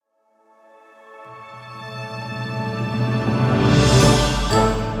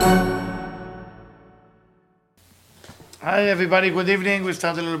Hi everybody, good evening. We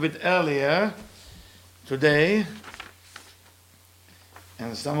start a little bit earlier today,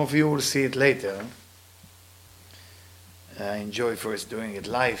 and some of you will see it later. I enjoy first doing it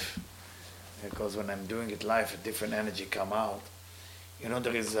live, because when I'm doing it live, a different energy come out. You know,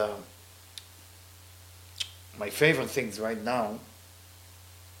 there is my favorite things right now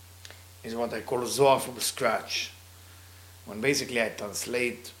is what I call Zohar from scratch. When basically I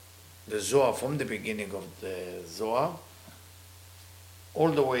translate the Zohar from the beginning of the Zohar all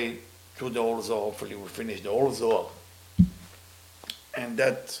the way to the whole Zohar. Hopefully we'll finish the whole Zohar. And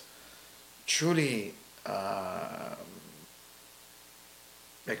that truly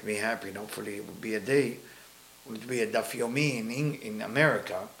make me happy. And hopefully it will be a day, it will be a Daf Yomi in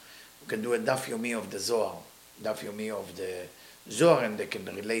America. We can do a Daf Yomi of the Zohar. Daf Yomi of the Zohar, and they can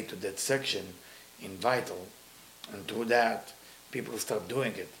relate to that section in Vital. And through that, people start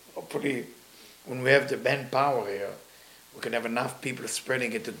doing it. Hopefully, when we have the manpower here, we can have enough people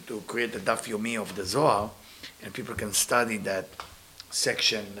spreading it to create the Daf Yomi of the Zohar, and people can study that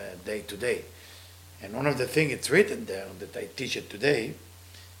section day to day. And one of the things it's written there that I teach it today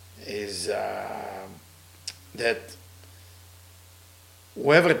is that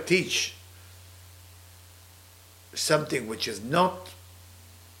whoever teach something which is not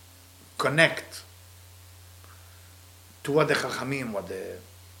connect to what the Chachamim, what the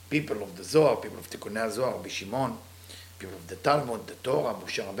people of the Zohar, people of Tikkunei Zohar, Rabbi Shimon, people of the Talmud, the Torah,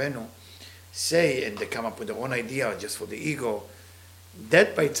 Moshe Rabbeinu, say, and they come up with their own idea just for the ego,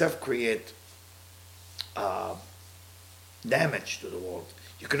 that by itself create damage to the world.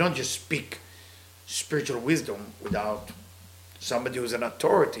 You cannot just speak spiritual wisdom without somebody who's an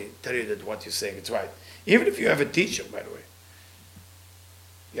authority tell you that what you're saying is right. Even if you have a teacher, by the way,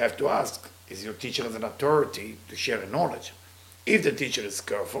 you have to ask, is your teacher an authority to share knowledge? If the teacher is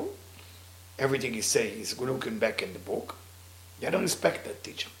careful, everything he says is looking back in the book, you don't respect that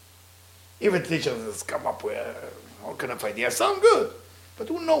teacher. Even teachers has come up with all kind of ideas, sound good, but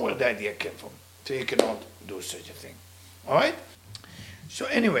who knows where the idea came from? So you cannot do such a thing. All right? So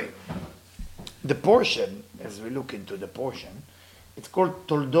anyway, the portion, as we look into the portion, it's called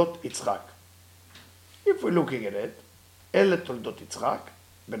Toldot Yitzchak. If we're looking at it, Ele Toldot Yitzchak,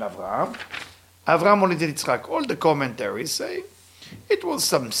 Ben Avraham, Avraham Olid Yitzchak. All the commentaries say it was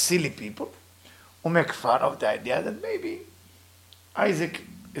some silly people who make fun of the idea that maybe Isaac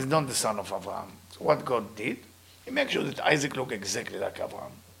is not the son of Avraham. So what God did, he made sure that Isaac looked exactly like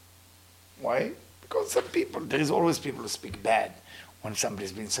Avraham. Why? Because some people, there is always people who speak bad when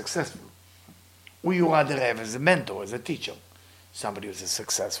somebody's been successful. Who you rather have as a mentor, as a teacher? Somebody who's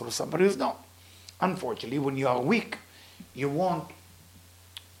successful, somebody who's not. Unfortunately, when you are weak, you want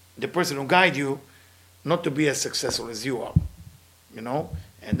the person who guides you not to be as successful as you are, you know?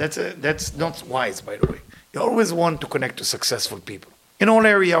 And that's not wise, by the way. You always want to connect to successful people in all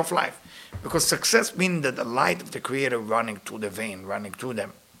area of life, because success means that the light of the Creator running through the vein, running through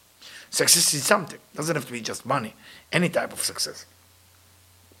them. Success is something. It doesn't have to be just money. Any type of success.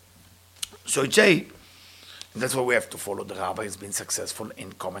 So it's that's why we have to follow the rabbi who's been successful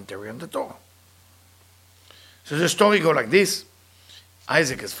in commentary on the Torah. So the story goes like this.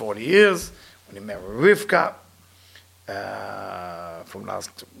 Isaac is 40 years when he married Rivka from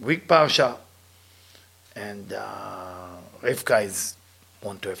last week Parsha, and Rivka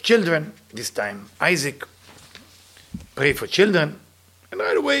want to have children. This time Isaac pray for children, and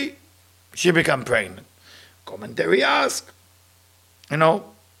right away she become pregnant. Commentary ask,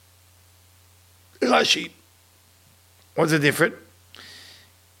 Rashi, what's the difference?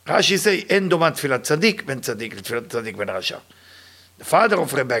 Rashi say, En domat tfilat tzadik ben tzadik tfilat tzadik ben rasha. The father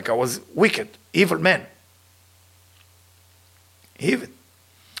of Rebecca was wicked, evil man. Evil.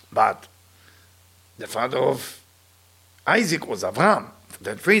 But the father of Isaac was Avraham. For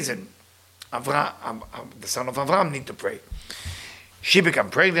that reason, the son of Avraham need to pray. She became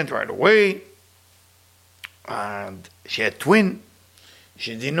pregnant right away, and she had twin.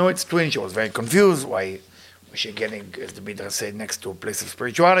 She didn't know it's twin. She was very confused. Why was she getting, as the Midrash said, next to a place of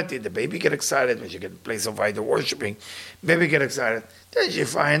spirituality? The baby get excited. When she get a place of idol worshiping, baby get excited. Then she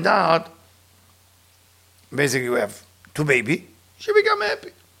find out, basically you have two baby. She become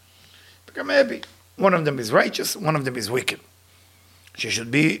happy. One of them is righteous, one of them is wicked. She should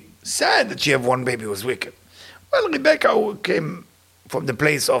be sad that she have one baby who was wicked. Well, Rebecca came from the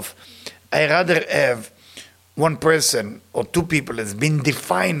place of, I rather have one person or two people has been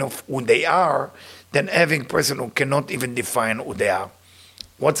defined of who they are than having a person who cannot even define who they are.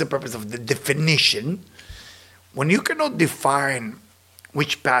 What's the purpose of the definition? When you cannot define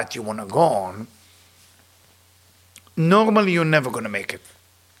which path you want to go on, normally you're never going to make it.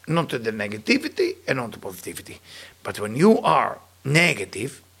 not to the negativity and not to positivity. But when you are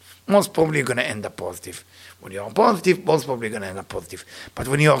negative, most probably you're going to end up positive. When you are positive, most probably you're going to end up positive. But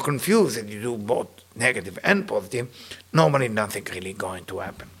when you are confused and you do both negative and positive, normally nothing really going to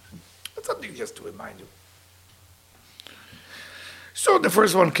happen. That's something just to remind you. So the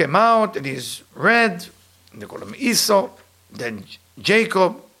first one came out, it is red, they call him Esau, then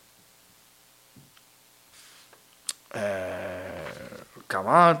Jacob, come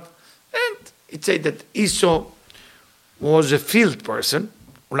out, and it said that Esau was a field person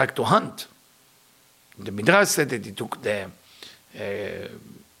who liked to hunt. The Midrash said that he took the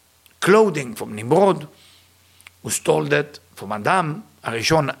clothing from Nimrod, who stole that from Adam,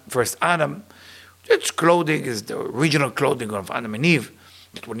 Arishon, first Adam. Its clothing is the original clothing of Adam and Eve,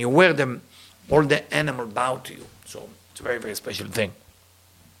 that when you wear them, all the animals bow to you. So it's a very, very special thing.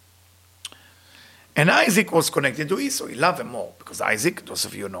 And Isaac was connected to Esau. He loved him more because Isaac, those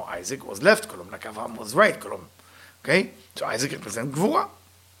of you know Isaac, was left column, like Abraham was right column. Okay? So Isaac represents Gvura.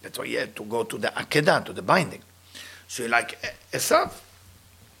 That's why he had to go to the Akedah, to the binding. So he like Esav.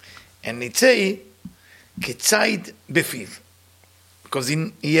 And it say, Ketzayid befiv. Because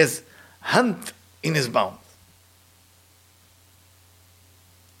he has hunt in his mouth.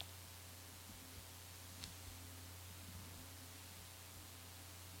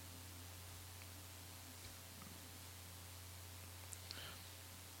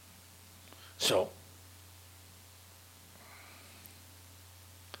 So,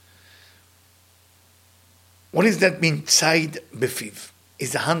 what does that mean, tzayid befiv?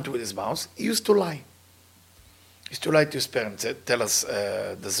 Is a hunt with his mouth. He used to lie. He used to lie to his parents, tell us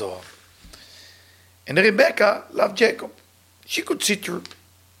the Zohar. And Rebecca loved Jacob. She could see through.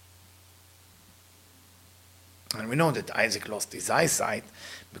 And we know that Isaac lost his eyesight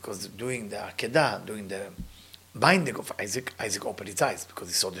because doing the Akedah, doing the binding of Isaac, Isaac opened his eyes because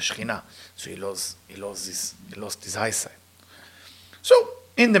he saw the Shekhinah. So he lost his eyesight. So,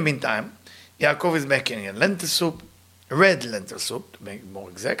 in the meantime, Yaakov is making a lentil soup, red lentil soup, to make it more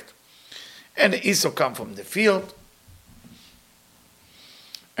exact. And Esau come from the field.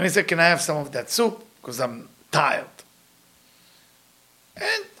 And he said, can I have some of that soup? Because I'm tired.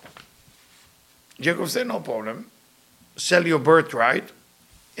 And Jacob said, no problem. Sell your birthright.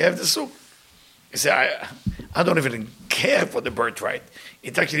 You have the soup. He said, I don't even care for the birthright.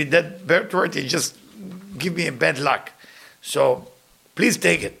 It's actually that birthright, it just give me a bad luck. So please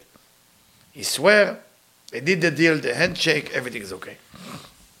take it. He swear, they did the deal, the handshake, everything is okay.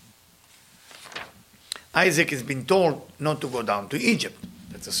 Isaac has been told not to go down to Egypt.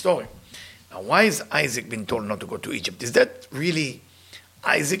 That's the story. Now, why is Isaac been told not to go to Egypt? Is that really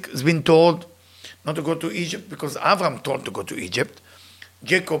Isaac has been told not to go to Egypt? Because Abraham told to go to Egypt.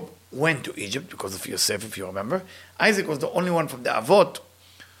 Jacob went to Egypt because of Yosef, if you remember. Isaac was the only one from the Avot,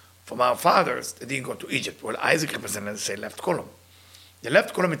 from our fathers, that didn't go to Egypt. Well, Isaac represents, say, left column. The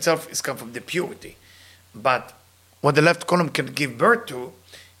left column itself is come from the purity. But what the left column can give birth to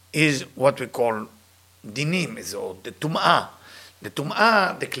is what we call dinim, or the tum'ah. The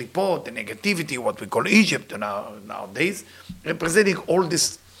tum'ah, the klipot, the negativity, what we call Egypt nowadays, representing all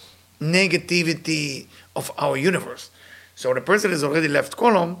this negativity of our universe. So when a person is already left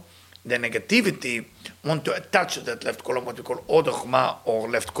column, the negativity want to attach to that left column, what we call od chokmah, or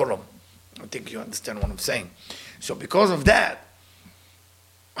left column. I think you understand what I'm saying. So because of that,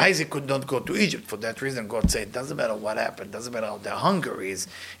 Isaac could not go to Egypt. For that reason, God said, it doesn't matter what happened, doesn't matter how the hunger is,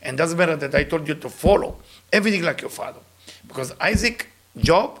 and doesn't matter that I told you to follow everything like your father. Because Isaac's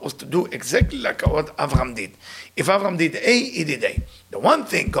job was to do exactly like what Abraham did. If Abraham did A, he did A. The one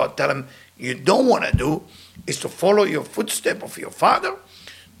thing God told him you don't want to do is to follow your footstep of your father,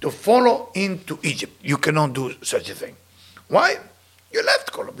 to follow into Egypt. You cannot do such a thing. Why? Your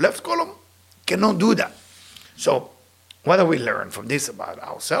left column. Left column cannot do that. So, what do we learn from this about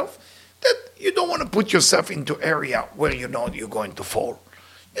ourselves? That you don't want to put yourself into area where you know you're going to fall.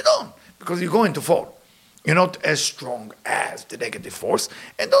 You don't, because you're going to fall. You're not as strong as the negative force.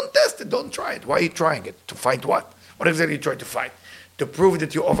 And don't test it, don't try it. Why are you trying it? To fight what? What exactly are you trying to fight? To prove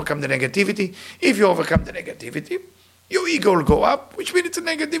that you overcome the negativity? If you overcome the negativity, your ego will go up, which means it's a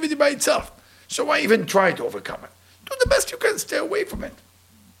negativity by itself. So why even try to overcome it? Do the best you can, stay away from it.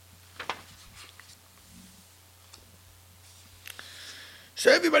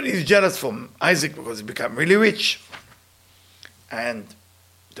 So everybody is jealous from Isaac because he became really rich. And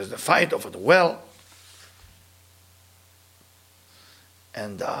there's a fight over the well.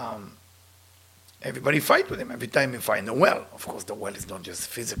 And everybody fight with him every time you find a well. Of course, the well is not just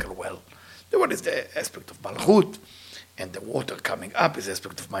physical well. The well is the aspect of Malchut, and the water coming up is the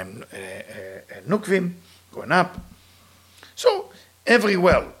aspect of my Nukvim, going up. So every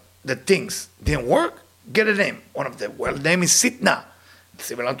well the things didn't work, get a name. One of them, well, the name is Sitna,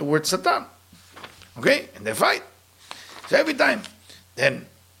 similar to the word Satan. Okay? And they fight. So every time, then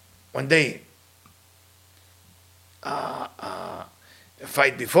when they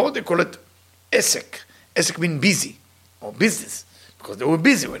fight before, they call it Esek. Esek means busy, or business, because they were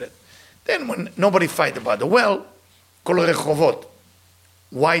busy with it. Then when nobody fight about the well, call it Rechovot,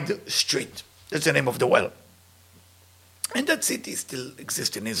 wide street. That's the name of the well. And that city still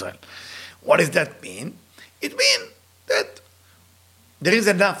exists in Israel. What does that mean? It means that there is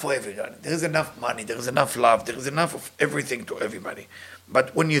enough for everyone. There is enough money, there is enough love, there is enough of everything to everybody.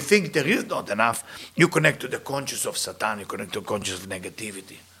 But when you think there is not enough, you connect to the conscience of Satan, you connect to the conscience of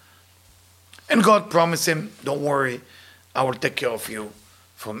negativity. And God promised him, don't worry, I will take care of you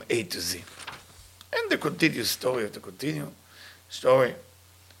from A to Z. And the continuous story of the continued story.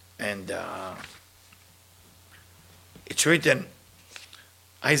 And it's written,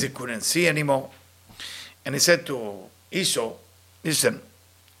 Isaac couldn't see anymore. And he said to Esau, listen,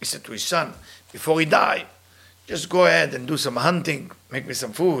 he said to his son, before he died, just go ahead and do some hunting, make me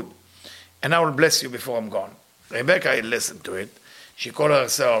some food, and I will bless you before I'm gone. Rebecca listened to it. She called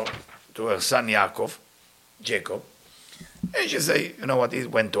herself to her son Jacob, and she said, you know what, he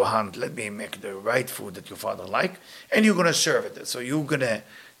went to hunt, let me make the right food that your father liked, and you're going to serve it. So you're going to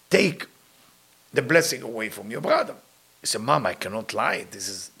take the blessing away from your brother. He said, Mom, I cannot lie.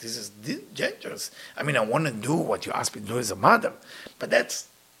 This is dangerous. I mean, I want to do what you asked me to do as a mother, but that's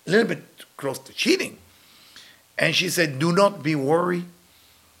a little bit close to cheating. And she said, do not be worried.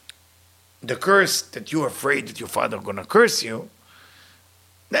 The curse that you're afraid that your father is going to curse you,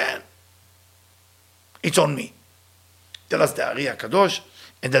 then it's on me. Tell us the Ari HaKadosh.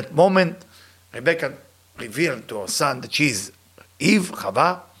 In that moment, Rebecca revealed to her son that she is Eve,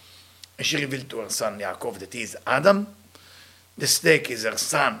 Chava, and she revealed to her son Yaakov that he is Adam. The snake is her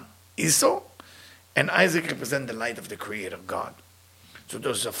son Esau, and Isaac represents the light of the Creator God. So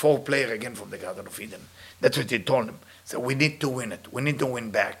there's a four player again from the Garden of Eden. That's what he told him. So we need to win it. We need to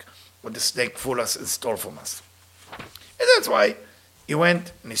win back what the snake fooled us and stole from us. And that's why he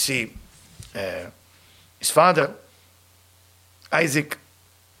went and he see his father, Isaac.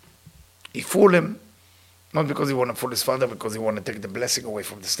 He fooled him, not because he wanted to fool his father, because he wanted to take the blessing away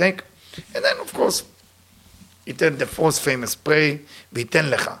from the snake. And then, of course, he did the first famous prayer,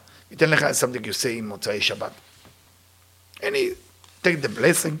 V'iten lecha. V'iten lecha is something you say in Motzai Shabbat. And he take the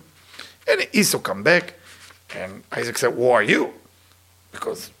blessing, and Esau come back, and Isaac said, who are you?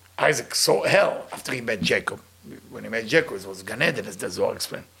 Because Isaac saw hell after he met Jacob. When he met Jacob, it was Gan Eden, as the Zohar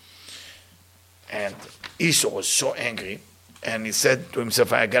explained. And Esau was so angry, and he said to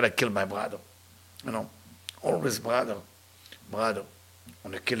himself, I gotta kill my brother. You know, always brother, want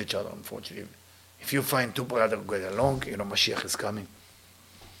to kill each other, unfortunately. If you find two brothers get along, you know Mashiach is coming.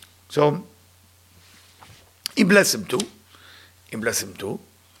 So, he blessed him too.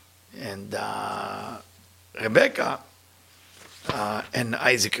 And Rebecca and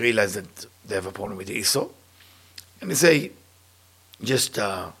Isaac realized that they have a problem with Esau. And they say, just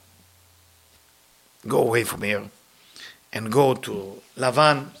go away from here and go to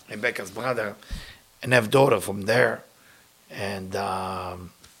Lavan, Rebecca's brother, and have daughter from there. And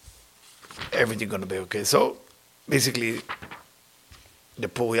everything going to be okay. So basically, the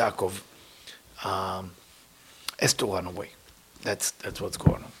poor Yaakov has to run away. That's what's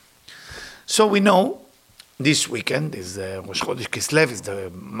going on. So we know this weekend is Rosh Chodesh Kislev, is the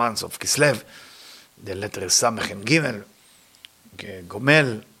month of Kislev. The letter is Samech and Gimel,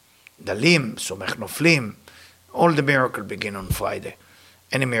 Gomel, Dalim, Somech Noflim. All the miracles begin on Friday.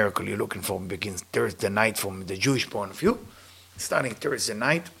 Any miracle you're looking for begins Thursday night from the Jewish point of view. Starting Thursday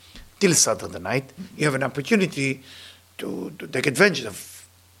night till Saturday night, you have an opportunity to take advantage of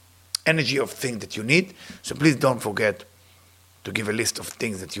energy of things that you need. So please don't forget to give a list of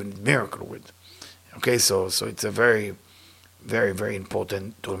things that you need miracle with. Okay, so it's a very, very, very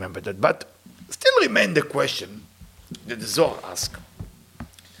important to remember that. But still remain the question that the Zohar asked.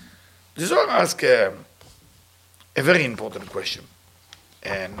 The Zohar asked a very important question.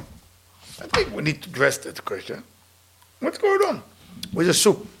 And I think we need to address that question. What's going on with the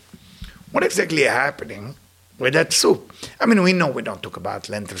soup? What exactly is happening with that soup? I mean, we know we don't talk about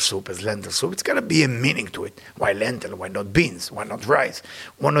lentil soup as lentil soup. It's got to be a meaning to it. Why lentil? Why not beans? Why not rice?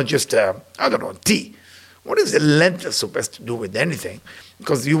 Why not just, tea? What does the lentil soup has to do with anything?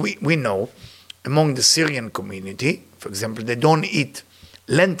 Because we know among the Syrian community, for example, they don't eat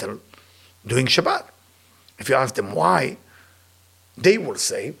lentil during Shabbat. If you ask them why, they will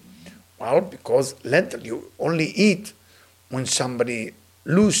say, well, because lentil you only eat when somebody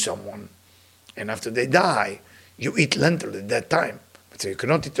lose someone, and after they die, you eat lentil at that time. But So you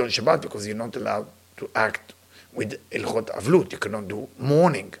cannot eat on Shabbat because you're not allowed to act with Ilchot Avlut. You cannot do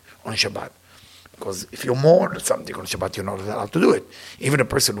mourning on Shabbat. Because if you mourn something on Shabbat, you're not allowed to do it. Even a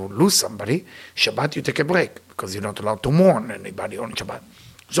person who loses somebody, Shabbat you take a break because you're not allowed to mourn anybody on Shabbat.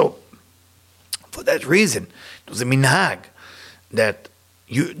 So, for that reason, it was a minhag that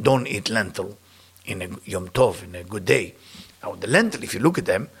you don't eat lentil in a Yom Tov, in a good day. Now, the lentil, if you look at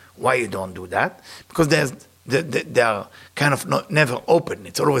them, why you don't do that? Because they are kind of never open.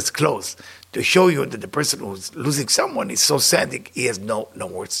 It's always closed to show you that the person who's losing someone is so sad he has no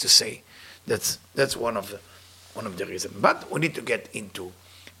words to say. That's one of the reasons. But we need to get into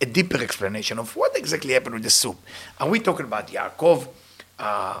a deeper explanation of what exactly happened with the soup. Are we talking about Yaakov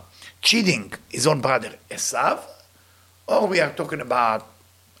cheating his own brother Esav, or we are talking about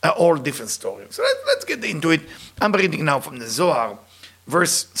all different stories? So let's get into it. I'm reading now from the Zohar,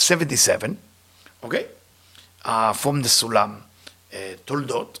 verse 77, okay? From the Sulam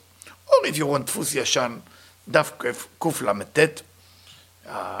Toldot, or if you want Dfus Yashan, Daf Kuf Lametet,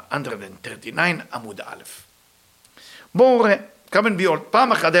 139 עמוד א'. בואו ראה, come and behold,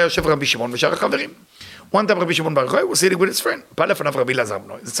 פעם אחת היה יושב רבי שמעון ושאר החברים. One time רבי שמעון בר יוחאי was sitting with his friend. בא לפניו רבי אלעזר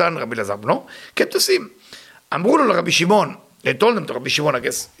בנו, his son רבי אלעזר בנו, כמטוסים. אמרו לו לרבי שמעון, they told him to רבי שמעון, I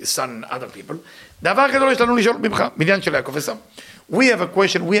guess his son and other people, דבר גדול יש לנו לשאול ממך, בעניין של יעקב ועשיו. We have a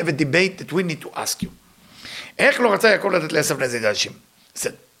question, we have a debate that we need to ask you. איך לא רצה יעקב לתת לעשיו נזיד אנשים?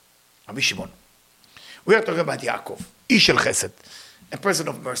 said, רבי שמעון, we are talking about יעקב, איש של חסד. A person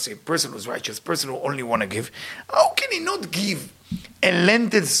of mercy, a person who's righteous, a person who only want to give. How can he not give a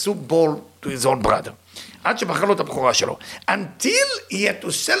lentil soup bowl to his own brother? עד שבחר לו את הבכורה שלו. Until he had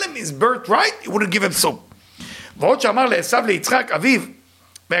to sell him his birthright, he wouldn't give him soup. ועוד שאמר לעשיו ליצחק, אביו,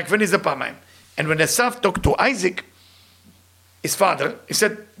 ויקפני זה פעמיים. And when Esav talked to Isaac, his father, he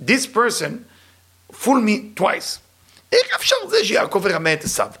said, this person fooled me twice. איך אפשר זה שיעקב ירמה את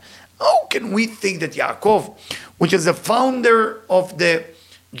עשיו? How can we think that Yaakov, which is the founder of the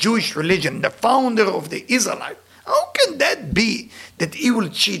Jewish religion, the founder of the Israelite, how can that be that he will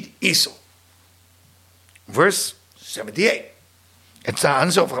cheat Esau? Verse 78. It's the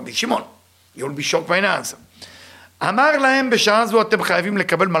answer of Rabbi Shimon. You will be shocked by the answer. אמר להם בשעה זו אתם חייבים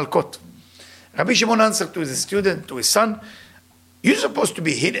לקבל מלכות. Rabbi Shimon answered to his student, to his son, you're supposed to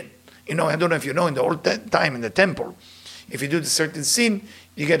be hidden. You know, I don't know if you know, in the old time in the temple, if you do a certain sin,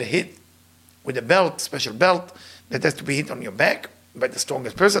 you get hit with a belt, special belt, that has to be hit on your back by the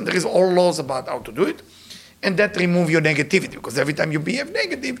strongest person. There is all laws about how to do it. And that remove your negativity, because every time you behave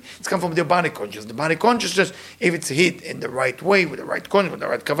negative, it's come from the body consciousness. The body consciousness, if it's hit in the right way, with the right conscience, with the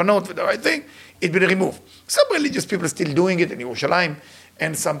right kavanot, with the right thing, it will remove. Some religious people are still doing it in Yerushalayim,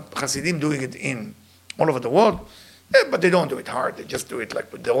 and some Hasidim doing it in all over the world, but they don't do it hard. They just do it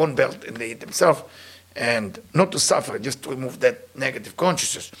like with their own belt, and they hit themselves. And not to suffer, just to remove that negative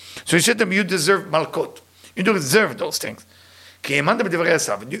consciousness. So he said to them, you deserve malkot. You do deserve those things.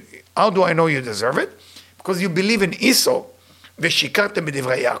 How do I know you deserve it? Because you believe in Esau,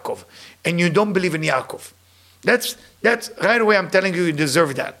 and you don't believe in Yaakov. That's right away I'm telling you, you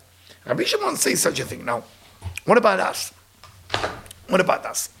deserve that. Rabbi Shimon says such a thing. Now, what about us? What about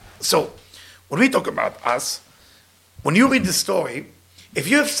us? So, when we talk about us, when you read the story, if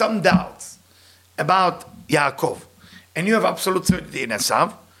you have some doubts about Yaakov, and you have absolute certainty in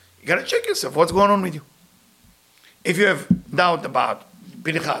Esav, you got to check yourself. What's going on with you? If you have doubt about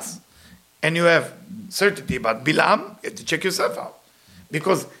Pinchas, and you have certainty about Bilam, you have to check yourself out.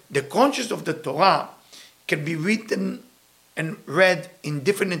 Because the conscience of the Torah can be written and read in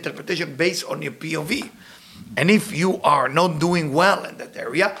different interpretation based on your POV. And if you are not doing well in that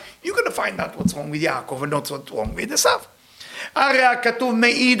area, you're going to find out what's wrong with Yaakov and not what's wrong with Esav. הרי הכתוב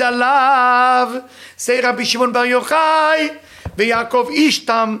מעיד עליו, say רבי שמעון בר יוחאי, ויעקב איש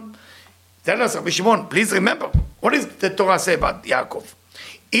תם. Tell us, Rabbi Shimon, please remember, what does the Torah say about Yaakov?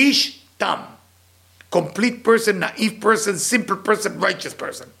 איש תם. Complete person, naive person, simple person, righteous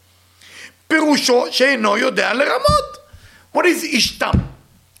person. פירושו שאינו יודע לרמות. What is איש תם?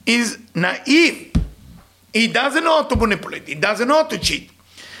 He's naive. He doesn't know how to manipulate. He doesn't know how to cheat.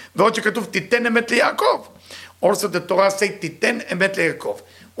 ועוד שכתוב תיתן אמת ליעקב. Also the Torah says, Titen emet leYaakov.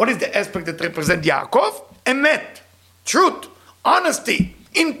 What is the aspect that represents Yaakov? Emet, truth, honesty,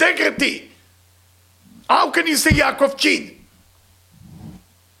 integrity. How can you say Yaakov cheat?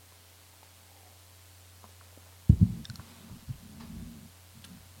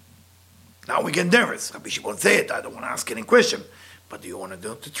 Now we get nervous. Rabbi Shimon say it. I don't want to ask any question. But do you want to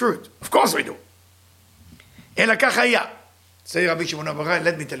know the truth? Of course we do. אלא כך היה. Say Rabbi Shimon בר יוחאי,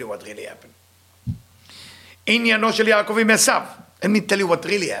 let me tell you what really happened. עניינו של יעקב עם עשיו. Let me tell you what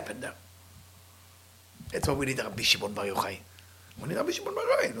really happened there. That's why we need Rabbi Shimon bar Yochai. We need Rabbi Shimon Bar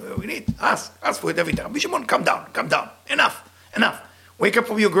Yochai. We need, ask for it every time. Rabbi Shimon, come down. Enough. Wake up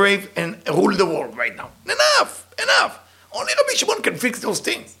from your grave and rule the world right now. Enough. Only Rabbi Shimon can fix those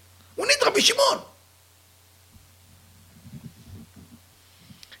things. We need Rabbi Shimon.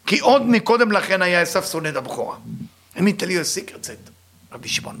 כי עוד מקודם לכן היה עשיו שונא את הבכורה. Let me tell you a secret, said Rabbi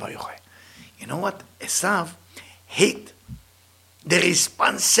Shimon Bar Yochai. You know what? Esav hate the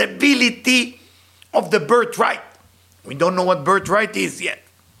responsibility of the birthright. We don't know what birthright is yet.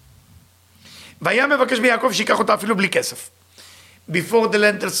 והיה מבקש מיעקב שיקח אותה אפילו בלי כסף. Before the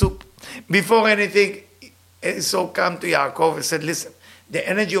lentil soup, before anything, Esau came to Yaakov and said, listen, the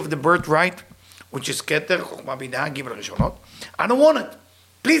energy of the birthright, which is Keter, Chokhmah, Binah, Gimel, Rishonot, I don't want it.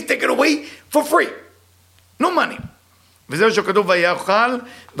 Please take it away for free. No money. וזהו שכתוב, ויאכל,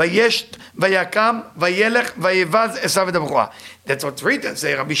 וישת, ויקם, וילך, ויבז עשיו את הבכורה. That's what's written.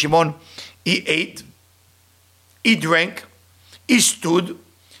 Say, Rabbi Shimon, he ate, he drank, he stood,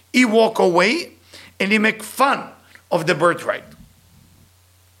 he walked away, and he make fun of the birthright.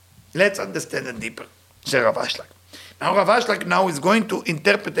 Let's understand it deeper. Say Rav Ashlag. Now Rav Ashlag now is going to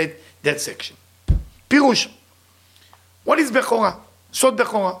interpret that section. Pirush. What is Bechora? Sod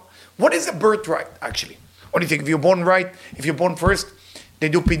Bechora. What is a birthright, actually? What do you think? If you're born right, if you're born first, they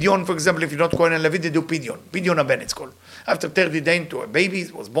do Pidyon, for example. If you're not Kohen and Levi, they do Pidyon. Pidyon Haben, it's called. After 30 days to a baby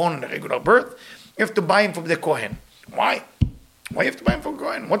was born in a regular birth, you have to buy him from the Kohen. Why? Why you have to buy him from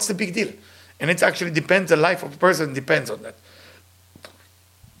Kohen? What's the big deal? And it actually depends, the life of a person depends on that.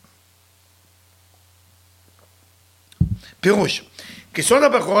 פירוש, כי סוד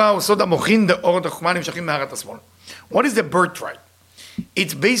הבכורה הוא סוד המוחין דאורות החוכמה נמשכים מהרת השמאל. What is the birthright?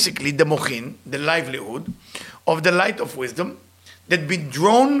 It's basically the mochin, the livelihood of the light of wisdom that been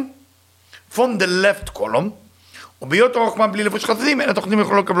drawn from the left column. ובהיות החוכמה בלי לבוש חסדים, אין התוכנים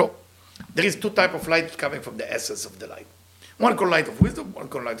יכולו לקבלו. There is two types of light coming from the essence of the light. One called light of wisdom, one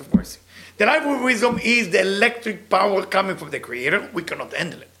called light of mercy. The light of wisdom is the electric power coming from the Creator. We cannot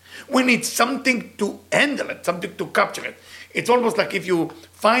handle it. We need something to handle it, something to capture it. It's almost like if you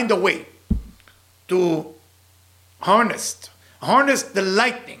find a way to harness the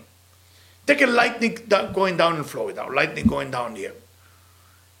lightning. Take a lightning going down in Florida, or lightning going down here.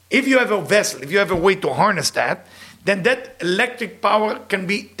 If you have a vessel, if you have a way to harness that, then that electric power can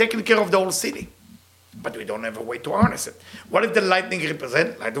be taking care of the whole city. But we don't have a way to harness it. What does the lightning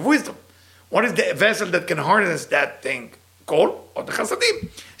represent? Light of wisdom. What is the vessel that can harness that thing? Coal or the chasadim.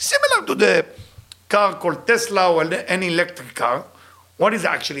 Similar to the car called Tesla or any electric car. What is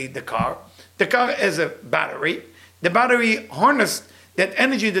actually the car? The car has a battery. The battery harnesses that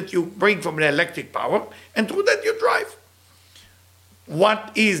energy that you bring from the electric power, and through that you drive.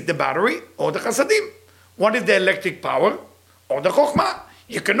 What is the battery? Or the chasadim. What is the electric power? Or the chokhmah.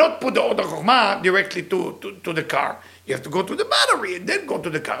 You cannot put the Oder Chokhmah directly to the car. You have to go to the battery and then go to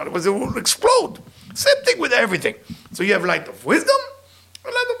the car. Otherwise it will explode. Same thing with everything. So you have light of wisdom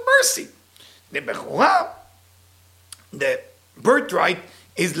and light of mercy. The Bechorah, the birthright,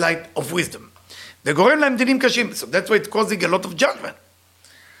 is light of wisdom. וגורם להם דינים קשים. So that's why it's causing a lot of judgment.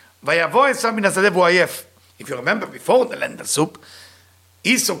 ויבוא עשיו מן השדה והוא עייף. If you remember, before the lentil soup,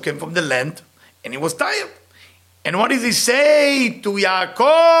 Esau came from the land and he was tired. And what does he say to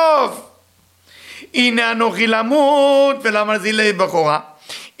Yaakov? הנה אנוכי למות ולמה זה לי בכורה?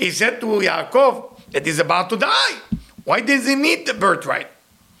 He said to Yaakov that he's about to die. Why does he need the birthright?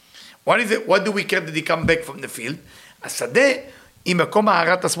 What is it? What do we care that he come back from the field? השדה היא מקום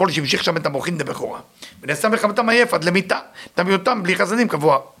הערת השמאל שהמשיך שם את המוחין לבכורה. ונעשה מלחמתם עייף עד למיתה. תביא אותם בלי חסדים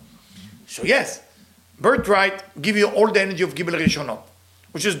קבוע. So yes, birthright give you all the energy of Gimel Rishonot,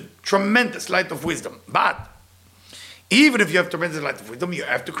 which is tremendous light of wisdom. But even if you have tremendous light of wisdom, you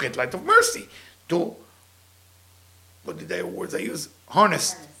have to create light of mercy to, what did the words I use?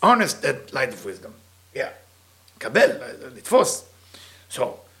 Harness that light of wisdom. Yeah. Kabel, litfos.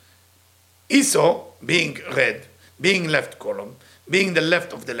 So, Esau, being red, being left column, being the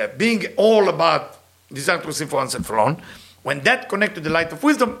left of the left, being all about desire to receive for and for on, when that connects to the light of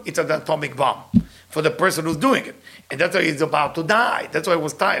wisdom, it's an atomic bomb for the person who's doing it. And that's why he's about to die. That's why he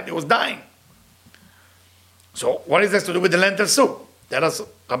was tired. He was dying. So, what is this to do with the lentil soup? That is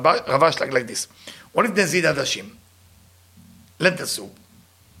Ravash like this. What is Nezid Adashim? Lentil soup.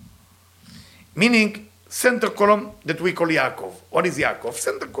 Meaning, center column that we call Yaakov. What is Yaakov?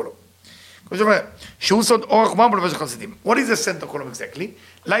 Center column. What is the center column exactly?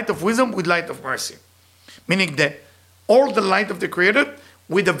 Light of wisdom with light of mercy. Meaning all the light of the Creator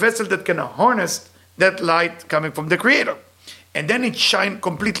with a vessel that can harness that light coming from the Creator. And then it shines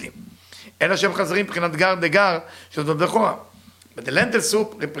completely. אלא שהם חזרים מבחינת גר דגר של זאת בכורה. But the lentil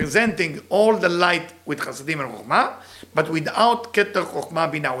soup representing all the light with chasadim and chokhmah, but without keter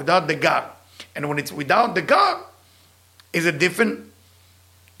chokhmah bina, without the gar. And when it's without the gar, is a different.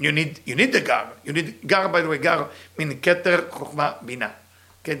 You need the gar. You need gar, by the way, gar means keter chokhmah bina.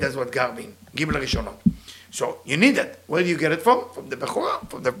 Okay, that's what gar means. Gimel rishonot. So you need it. Where do you get it from? From the bechora,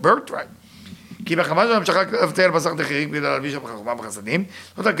 from the birthright. כי בחמה זו המשכה לבטל בשר דחיריק בגלל להלביש בחוכמה בחסדים,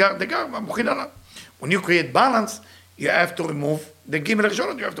 זאת הגר, מוכין עליו. When you create balance, you have to remove the גימל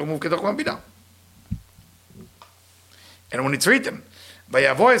הראשון, you have to remove כתוכמה בינה. And when it's written,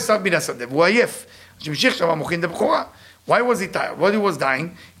 ויבוא עשיו מן השדה, והוא עייף, שמשיך שם מוכין דבכורה. Why was he tired? While he was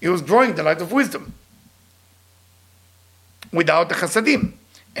dying, he was drawing the light of wisdom. Without the chasadim.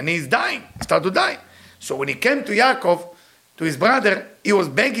 And he's dying, he started to die. So when he came to Yaakov, to his brother, he was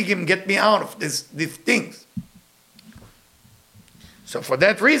begging him, get me out of these things. So for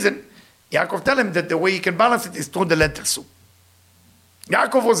that reason, Yaakov tell him that the way he can balance it is through the lentil soup.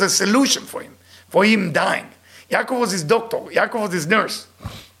 Yaakov was a solution for him dying. Yaakov was his doctor, Yaakov was his nurse.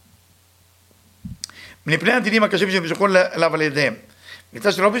 מפני הנתינים הקשים שנמשכו אליו על ידיהם.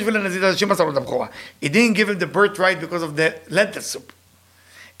 מצד שלא בשביל הנזיד האנשים מסר לו את הבכורה. He didn't give him the birthright because of the lentil soup.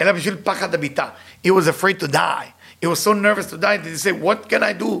 אלא בשביל פחד הביתה. He was afraid to die. He was so nervous to die that he said, what can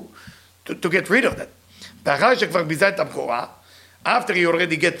I do to get rid of that? ואחר שכבר ביזה את הבכורה, after he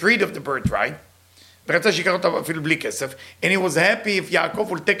already get rid of the birthright, ורצה שיקח אותה אפילו בלי כסף, and he was happy if Yaakov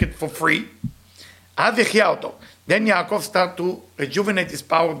will take it for free, אז יחיה אותו. Then Yaakov start to rejuvenate his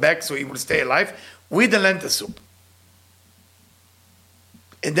power back so he will stay alive with the lentil soup.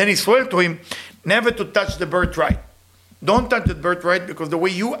 And then he swore to him never to touch the birthright. Don't touch the birthright because the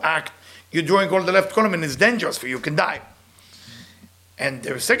way you act, you're drawing all the left column and it's dangerous for you, you can die. And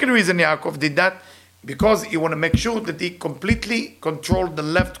the second reason Yaakov did that, because he want to make sure that he completely controlled the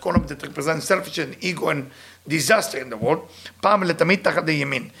left column that represents selfishness and ego and disaster in the world, פעם לתמיד תחת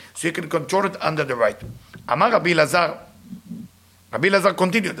הימין, so he can control it under the right. אמר רבי אלעזר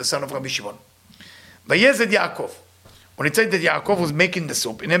continued, the son of Rabbi Shimon. ויזד יעקב, when it said that Yaakov was making the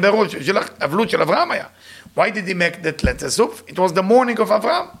soup, הנה בראש של אבלות של אברהם היה. Why did he make that lentil soup? It was the morning of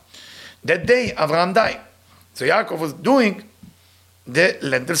Avraham. That day, Avraham died. So Yaakov was doing the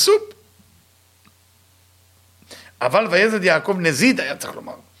lentil soup. אבל ויזד יעקב נזיד היה צריך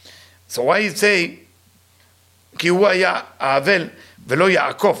לומר. So why you say, כי הוא היה האבל ולא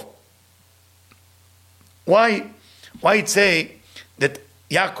יעקב? Why it say that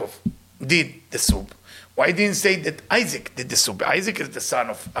Yaakov did the soup? Why didn't say that Isaac did the soup? Isaac is the son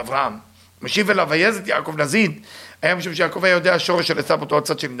of Avraham. משיב אליו ויזד יעקב נזיד, היה משום שיעקב היה יודע השורש של עשיו אותו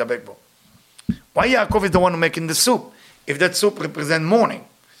הצד שנדבק בו. Why Yaakov is the one making the soup? If that soup represents mourning.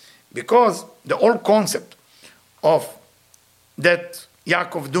 Because the whole concept of that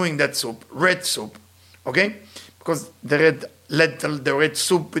Yaakov doing that soup, red soup, okay? Because the red lentil, the red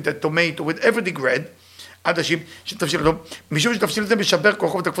soup with the tomato, with everything red, עדשים, שתבשיל אותו, משום שתבשיל את זה משבר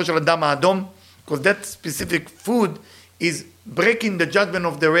כוחו ותקפו של הדם האדום, because that specific food is breaking the judgment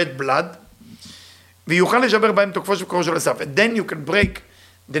of the red blood, ויוכל לשבר בהם תוקפו של כוחו של עשיו. And then you can break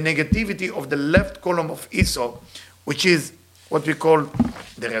the negativity of the left column of Esau, which is what we call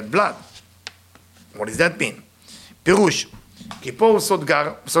the red blood. What does that mean? פירוש, כי פה הוא סוד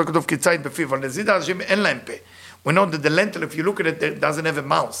גר, בסוד כתוב כציד בפיו, אבל נזיד האנשים אין להם פה. We know that the lentil, if you look at it, it doesn't have a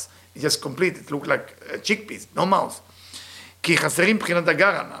mouth. It's just complete. It looks like chickpeas, no mouth. כי חסרים מבחינת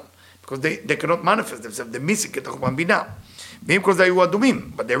הגר הנ"ל. Because they cannot manifest themselves, they're missing את החוכמה בינה. ואם כל זה היו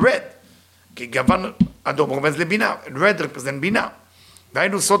אדומים, but they're red. כי גוון אדום רומז לבינה, red represent בינה.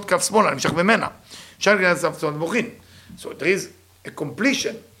 והיינו סוד כף שמאל, הנמשך ממנה. אפשר להגיד לסף סוד מוכין. So there is a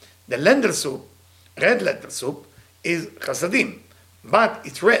completion. The lentil soup, red lentil soup, is chasadim, but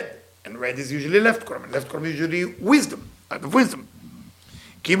it's red, and red is usually left column, and left column is usually wisdom, out of wisdom.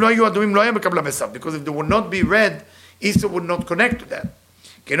 כי אם לא היו אדומים, לא היה מקבל עשיו, because if they would not be red, Esau would not connect to that.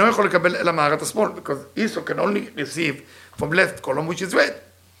 כי אינו יכול לקבל אלא מערת השמאל, because Esau can only receive from left column, which is red.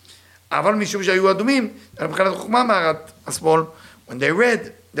 אבל משום שהיו אדומים, מבחינת חוכמה מערת השמאל, when they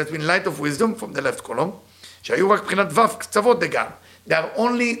read, that means light of wisdom from the left column, שהיו רק מבחינת ו' קצוות דגן. They are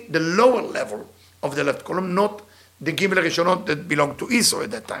only the lower level of the left column, not the גימל הראשונות that belonged to Esau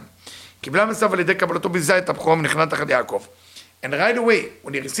at that time. קיבלה עשיו על ידי קבלתו ביזה את הבכורה ונכנע תחת יעקב. And right away,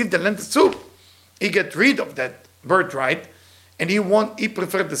 when he received the lentil soup, he get rid of that birthright, and he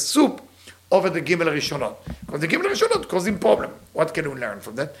preferred the soup over the גימל הראשונות. Because the גימל הראשונות causing problem. What can we learn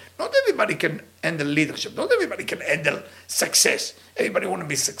from that? Not everybody can handle leadership. Not everybody can handle success. Everybody want to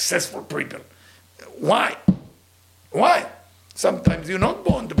be successful people. Why? Why? Sometimes you're not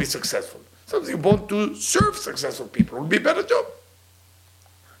born to be successful. Sometimes you're born to serve successful people. It will be a better job.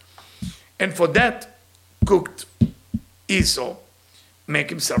 And for that, cooked Esau make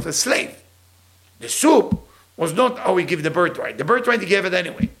himself a slave. The soup was not how he gave the birthright. The birthright he gave it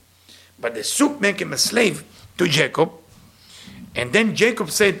anyway. But the soup make him a slave to Jacob. And then Jacob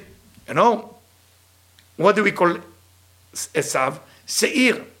said, what do we call Esav?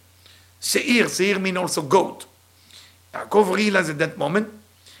 Seir. Seir means also goat. Yaakov realized at that moment,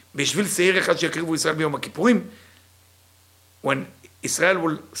 בשביל שעיר אחד שיקריבו ישראל ביום הכיפורים, when Israel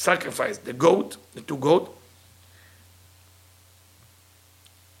will sacrifice the goat, the two goat,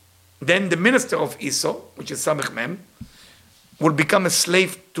 then the minister of Esau, which is Samech Mem, will become a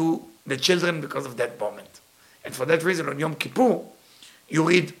slave to the children because of that moment. And for that reason, on Yom Kippur, you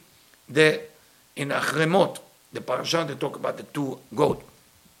read in Achremot, the parasha, they talk about the two goat.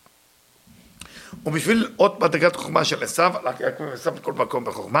 ובשביל עוד מדרגת חוכמה של עשיו, הלך יעקב ועשיו בכל מקום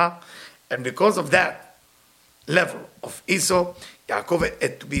בחוכמה, and because of that level of Esau, Yaakov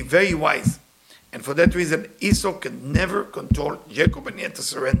had to be very wise. And for that reason, Esau can never control Jacob and he had to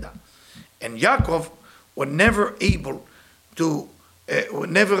surrender. And Yaakov was never able to,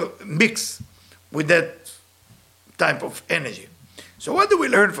 would never mix with that type of energy. So what do we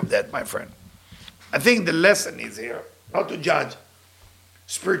learn from that, my friend? I think the lesson is here, not to judge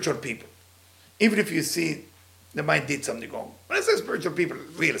spiritual people. Even if you see they might did something wrong. When I say spiritual people,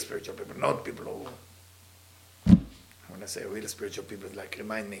 real spiritual people, not people who, when I say real spiritual people, like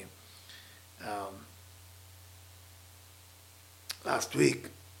remind me, last week,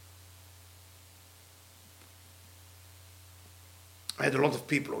 I had a lot of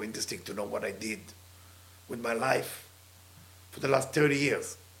people who were interested to know what I did with my life for the last 30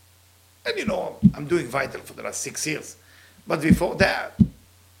 years. And I'm doing Vital for the last 6 years. But before that,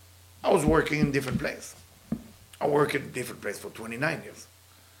 I was working in different places. I worked in different places for 29 years.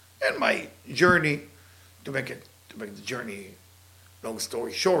 And my journey, to make the journey, long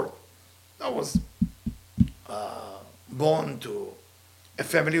story short, I was born to a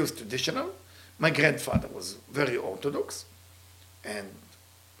family who was traditional. My grandfather was very orthodox and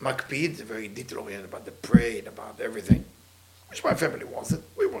makpid, very detail-oriented about the prayer, about everything, which my family wasn't.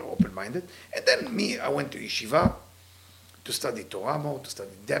 We were open-minded. And then I went to yeshiva to study Torah more, to study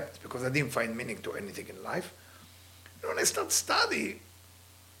depth, because I didn't find meaning to anything in life. And when I started studying,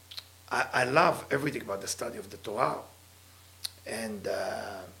 I love everything about the study of the Torah. And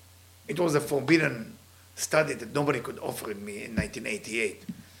it was a forbidden study that nobody could offer me in 1988.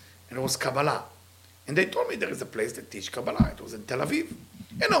 And it was Kabbalah. And they told me there is a place that teach Kabbalah. It was in Tel Aviv.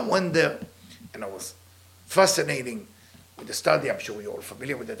 And I went there, and I was fascinating with the study. I'm sure you're all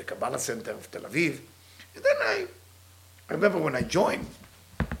familiar with the Kabbalah Center of Tel Aviv. And then I remember when I joined,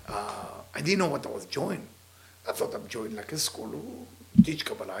 I didn't know what I was joining. I thought I'm joining like a school who teach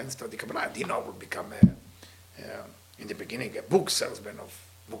Kabbalah and study Kabbalah. I didn't know I would become, in the beginning, a book salesman of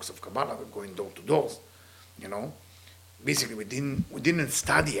books of Kabbalah, going door to doors, Basically, we didn't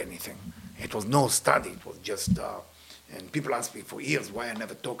study anything. It was no study. It was just, and people asked me for years why I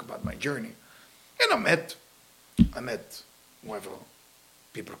never talk about my journey. And I met whoever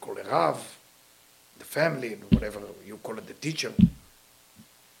people call a Rav, the family, whatever you call it, the teacher.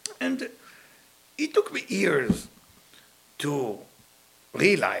 And it took me years to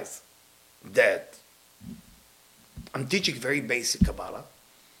realize that I'm teaching very basic Kabbalah,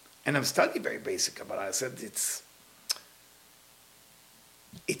 and I'm studying very basic Kabbalah. I said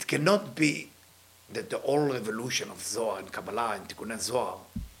it cannot be that the whole revolution of Zohar and Kabbalah and Tikkunei Zohar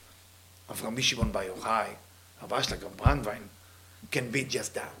of Rabbi Shimon Bar Yochai, of Ashlag, of Brandwein, can be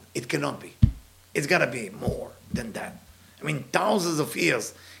just that. It cannot be. It's got to be more than that. I mean, thousands of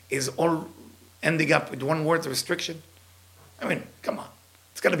years is all ending up with one word restriction. I mean, come on.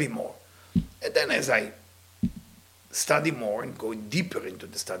 It's got to be more. And then as I study more and go deeper into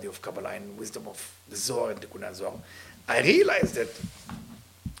the study of Kabbalah and wisdom of the Zohar and the Tikkunei Zohar, I realized that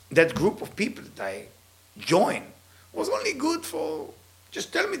that group of people that I joined was only good for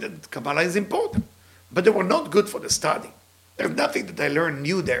just tell me that Kabbalah is important. But they were not good for the study. There's nothing that I learned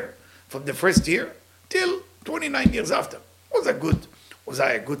new there from the first year till 29 years after. Was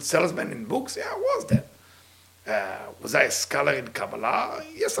I a good salesman in books? Yeah, I was that. Was I a scholar in Kabbalah?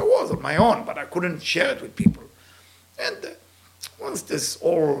 Yes, I was on my own, but I couldn't share it with people. And once this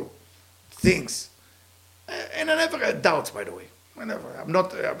all things, and I never had doubts, by the way.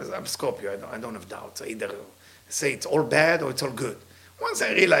 I'm Scorpio, I don't have doubts. I either say it's all bad or it's all good. Once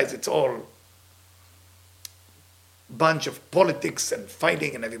I realize it's all bunch of politics and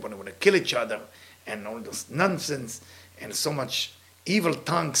fighting and everybody want to kill each other and all this nonsense and so much evil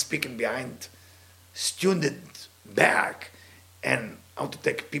tongue speaking behind student back and how to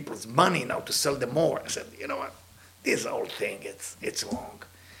take people's money and how to sell them more. I said, you know what, this whole thing, it's wrong.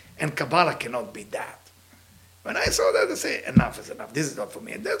 And Kabbalah cannot be that. When I saw that, I say, enough is enough. This is not for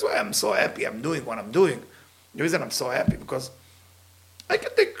me. And that's why I'm so happy I'm doing what I'm doing. The reason I'm so happy, because I can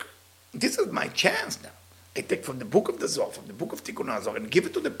take, this is my chance now. I take from the book of the Zohar, from the book of Tikkun HaZohar, and give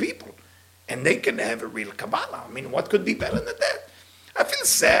it to the people. And they can have a real Kabbalah. I mean, what could be better than that? I feel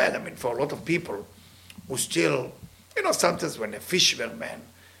sad, for a lot of people who still, sometimes when a fisherman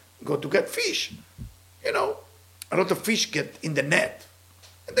go to get fish, a lot of fish get in the net.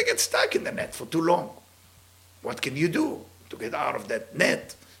 And they get stuck in the net for too long. What can you do to get out of that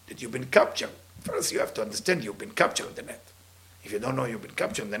net that you've been captured? First, you have to understand you've been captured in the net. If you don't know you've been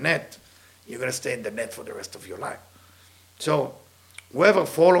captured in the net, you're going to stay in the net for the rest of your life. So, whoever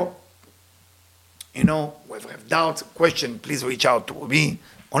follow, whoever have doubts, question, please reach out to me,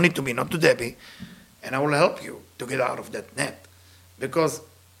 only to me, not to Debbie, and I will help you to get out of that net. Because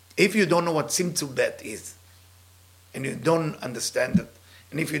if you don't know what Tzimtzum Bet is, and you don't understand it,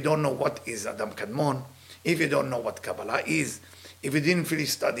 and if you don't know what is Adam Kadmon, if you don't know what Kabbalah is, if you didn't really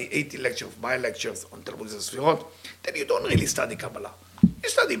study 80 lectures of my lectures on Talmud Sefirot, then you don't really study Kabbalah. You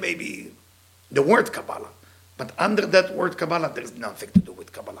study maybe the word Kabbalah, but under that word Kabbalah, there's nothing to do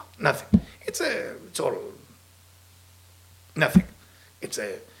with Kabbalah. Nothing. It's all nothing. It's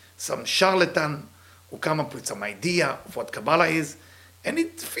some charlatan who come up with some idea of what Kabbalah is, and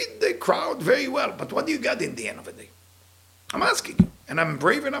it fit the crowd very well. But what do you got in the end of the day? I'm asking you, and I'm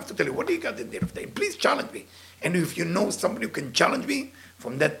brave enough to tell you, what do you got in the end of the day? Please challenge me. And if you know somebody who can challenge me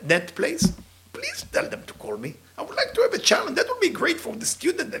from that place, please tell them to call me. I would like to have a challenge. That would be great for the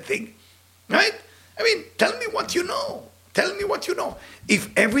student, I think. Right? Tell me what you know. Tell me what you know. If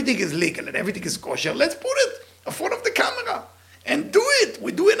everything is legal and everything is kosher, let's put it in front of the camera and do it.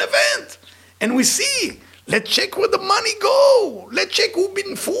 We do an event and we see. Let's check where the money go. Let's check who's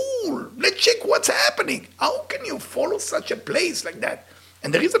been fooled. Let's check what's happening. How can you follow such a place like that?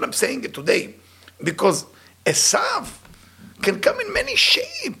 And the reason I'm saying it today, because Esav can come in many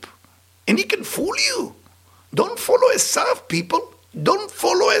shapes and he can fool you. Don't follow Esav, people. Don't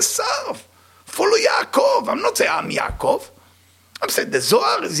follow Esav. Follow Yaakov. I'm not saying I'm Yaakov. I'm saying the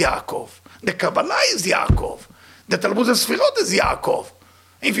Zohar is Yaakov. The Kabbalah is Yaakov. The Talmud Sefirot is Yaakov.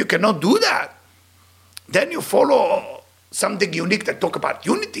 If you cannot do that, then you follow something unique that talk about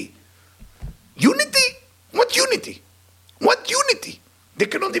unity. Unity? What unity? What unity? They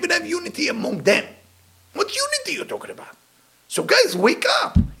cannot even have unity among them. What unity are you talking about? So guys, wake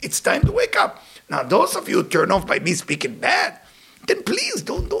up. It's time to wake up. Now, those of you who turn off by me speaking bad, then please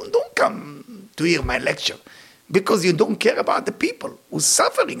don't come to hear my lecture, because you don't care about the people who's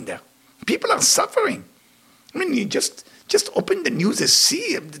suffering there. People are suffering. You just open the news and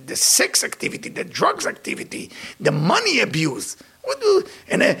see the sex activity, the drugs activity, the money abuse.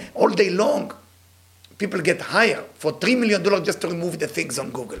 And all day long, people get hired for $3 million just to remove the things on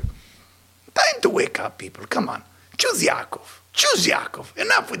Google. Time to wake up, people. Come on. Choose Yaakov. Choose Yaakov.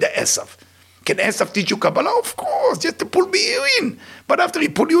 Enough with the Esav. Can Esav teach you Kabbalah? Of course, just to pull you in. But after he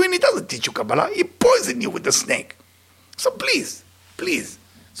pull you in, he doesn't teach you Kabbalah. He poisons you with the snake. So please.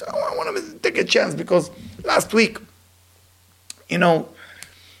 So I want to take a chance, because last week, in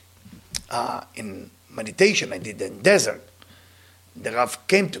meditation I did in the desert, the Rav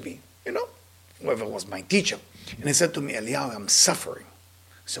came to me, whoever was my teacher, and he said to me, Eliyahu, I'm suffering.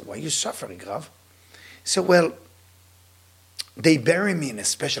 I said, why are you suffering, Rav? He said, well, they bury me in a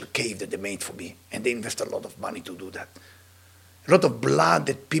special cave that they made for me, and they invest a lot of money to do that. A lot of blood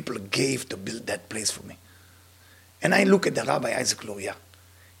that people gave to build that place for me. And I look at the Rabbi Isaac Luria.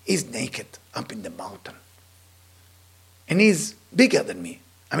 He's naked up in the mountain. And he's bigger than me.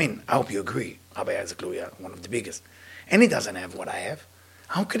 I hope you agree. Rabbi Isaac Luria, one of the biggest. And he doesn't have what I have.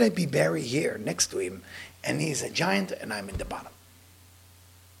 How could I be buried here next to him? And he's a giant and I'm in the bottom.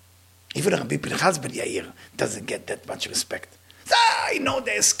 Even Rabbi Pinchas Ben Yair doesn't get that much respect. I know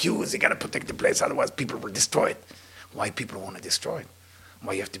the excuse. You got to protect the place, otherwise people will destroy it. Why people want to destroy it?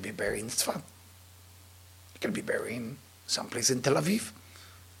 Why you have to be buried in Tzfat? You can be buried in someplace in Tel Aviv.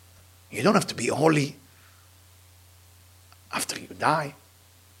 You don't have to be holy after you die.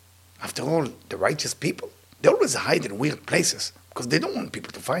 After all, the righteous people, they always hide in weird places because they don't want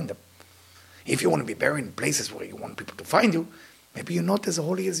people to find them. If you want to be buried in places where you want people to find you, maybe you're not as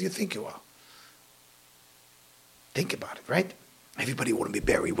holy as you think you are. Think about it, right? Everybody want to be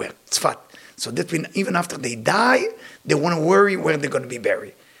buried where? Tzfat. So that means even after they die, they want to worry where they're going to be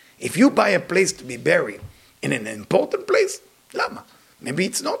buried. If you buy a place to be buried in an important place, lama. Maybe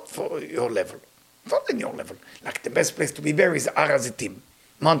it's not for your level. Not in your level. Like the best place to be buried is Har HaZitim,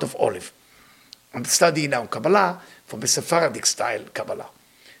 Mount of Olive. I'm studying now Kabbalah from a Sephardic style Kabbalah.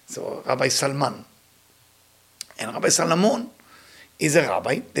 So Rabbi Salman. And Rabbi Salomon is a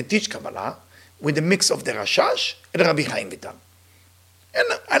rabbi that teach Kabbalah, with a mix of the Rashash and Rabbi Chaim Vital. And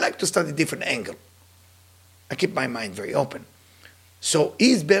I like to study different angle. I keep my mind very open. So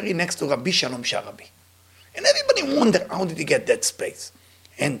he's buried next to Rabbi Shalom Sharabi. And everybody wondered, how did he get that space?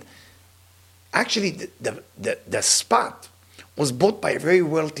 And actually, the spot was bought by a very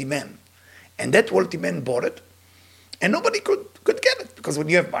wealthy man. And that wealthy man bought it, and nobody could get it. Because when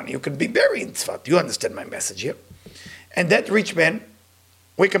you have money, you can be buried in Tzfat. You understand my message here. And that rich man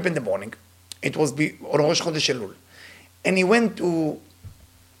wake up in the morning. It was on Rosh Chodesh Elul. And he went to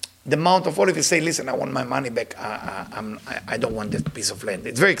the Mount of Olives. He said, listen, I want my money back. I don't want that piece of land.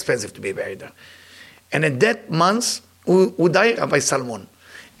 It's very expensive to be buried there. And in that month, who died? Rabbi Salmon.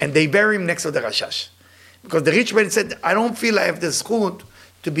 And they bury him next to the Rashash. Because the rich man said, I don't feel I have the zchut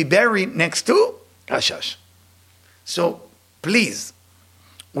to be buried next to Rashash. So, please,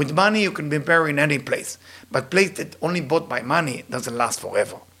 with money you can be buried in any place. But place that only bought by money doesn't last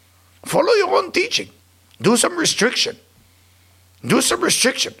forever. Follow your own teaching. Do some restriction.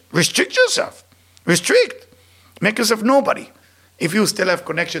 Restrict yourself. Restrict. Make yourself nobody. If you still have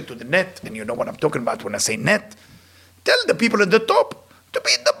connection to the net, and you know what I'm talking about when I say net, tell the people at the top to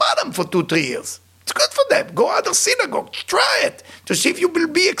be at the bottom for 2-3 years. It's good for them. Go other synagogues. Try it to see if you will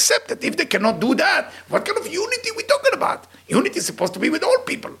be accepted. If they cannot do that, what kind of unity are we talking about? Unity is supposed to be with all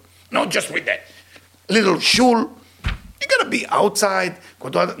people, not just with that little shul. You got to be outside. Go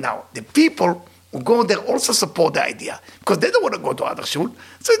to other. Now, the people who go there also support the idea because they don't want to go to other shul.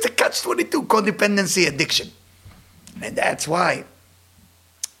 So it's a catch-22, codependency addiction. And that's why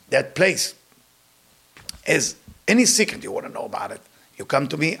that place is any secret you want to know about it. You come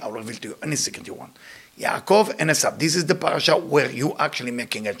to me, I will reveal to you any secret you want. Yaakov and Esav. This is the parasha where you actually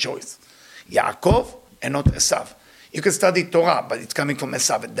making a choice. Yaakov and not Esav. You can study Torah, but it's coming from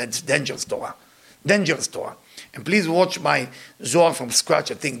Esav. That's dangerous Torah. Dangerous Torah. And please watch my Zohar from Scratch.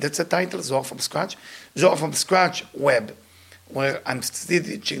 I think that's the title, Zohar from Scratch. Zohar from Scratch web, where I'm still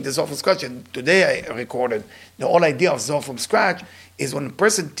teaching the Zohar from Scratch. And today I recorded the whole idea of Zohar from Scratch is when a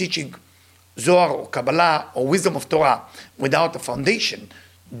person teaching Zohar or Kabbalah or wisdom of Torah without a foundation,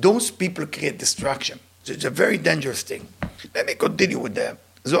 those people create distraction. So it's a very dangerous thing. Let me continue with the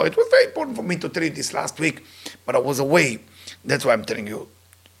Zohar. It was very important for me to tell you this last week, but I was away. That's why I'm telling you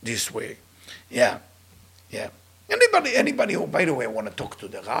this way. Yeah. Anybody who, by the way, want to talk to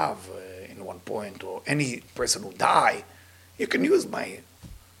the Rav in one point, or any person who die, you can use my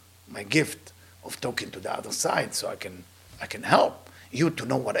gift of talking to the other side, so I can help you to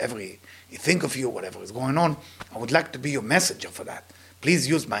know whatever you think of you, whatever is going on. I would like to be your messenger for that. Please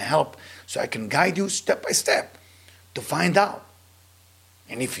use my help so I can guide you step by step to find out.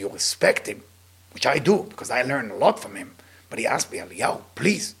 And if you respect him, which I do, because I learned a lot from him, but he asked me, Eliyahu,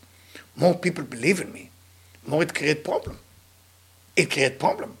 please, more people believe in me, more it create problem. It create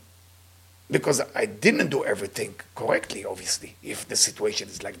problem. Because I didn't do everything correctly, obviously, if the situation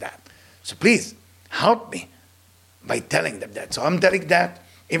is like that. So please, help me by telling them that. So I'm telling that,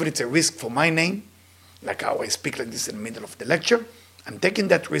 even if it's a risk for my name, like how I speak like this in the middle of the lecture, I'm taking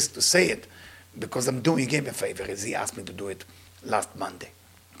that risk to say it because I'm doing him a favor, as he asked me to do it last Monday.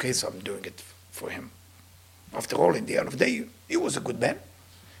 Okay, so I'm doing it for him. After all, in the end of the day, he was a good man.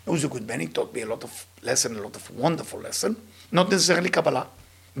 He was a good man. He taught me a lot of lesson, a lot of wonderful lesson. Not necessarily Kabbalah,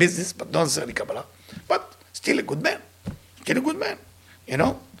 business, but not necessarily Kabbalah. But still a good man. Still a good man, you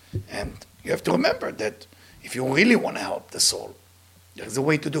know? And you have to remember that if you really want to help the soul, there's a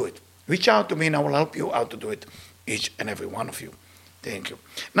way to do it. Reach out to me and I will help you how to do it, each and every one of you. Thank you.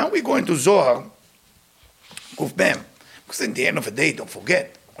 Now we're going to Zohar, Kuf Mem, because in the end of the day, don't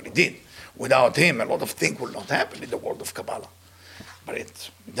forget what he did. Without him, a lot of things will not happen in the world of Kabbalah. But it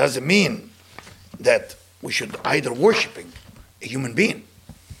doesn't mean that we should idol worshiping a human being.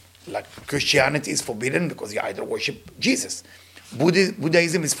 Like Christianity is forbidden because you idol worship Jesus.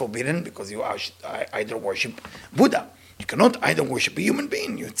 Buddhism is forbidden because you idol worship Buddha. You cannot idol worship a human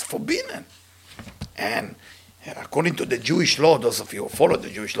being. It's forbidden. And according to the Jewish law, those of you who follow the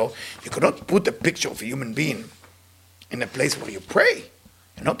Jewish law, you cannot put a picture of a human being in a place where you pray.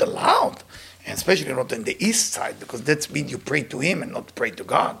 You're not allowed. And especially not on the east side, because that means you pray to him and not pray to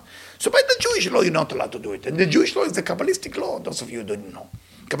God. So by the Jewish law, you're not allowed to do it. And the Jewish law is the Kabbalistic law, those of you who didn't know.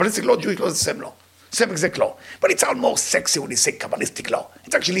 Kabbalistic law, Jewish law is the same law. Same exact law. But it sounds more sexy when you say Kabbalistic law.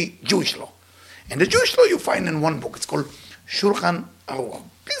 It's actually Jewish law. And the Jewish law you find in one book. It's called Shulchan Aruch.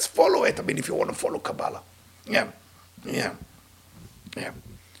 Please follow it, if you want to follow Kabbalah. Yeah.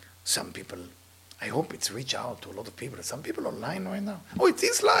 Some people, I hope it's reach out to a lot of people. Some people online right now. Oh, it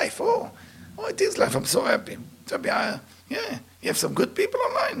is life. Oh, it is life. I'm so happy. You have some good people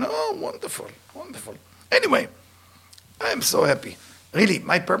online. Oh, wonderful. Anyway, I'm so happy. Really,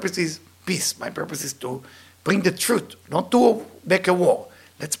 my purpose is peace. My purpose is to bring the truth, not to make a war.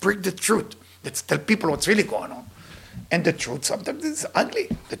 Let's bring the truth. Let's tell people what's really going on. And the truth sometimes is ugly.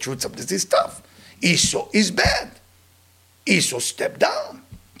 The truth sometimes is tough. Esau is bad. Esau, step down.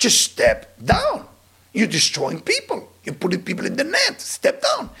 Just step down. You're destroying people. You're putting people in the net. Step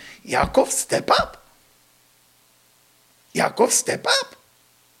down. Yaakov, step up. Yaakov, step up.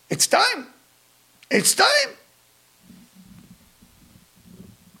 It's time. It's time.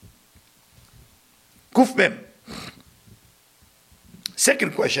 Kuf Mem.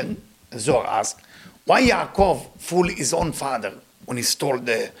 Second question, Zohar asked, why Yaakov fooled his own father when he stole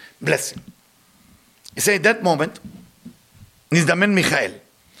the blessing? He said, at that moment, Nizdamen Michael,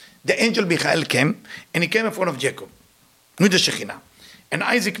 the angel Michael came, and he came in front of Jacob, with the Shekhinah. And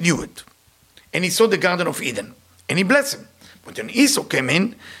Isaac knew it. And he saw the Garden of Eden, and he blessed him. But when Esau came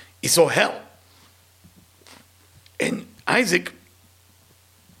in, he saw hell. And Isaac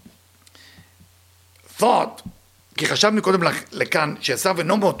thought, כי חשב מקודם לכאן, שעשיו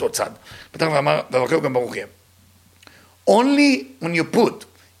אינו מאותו צד. פתח ואמר, וברכהו גם ברוך יהיה. Only when you put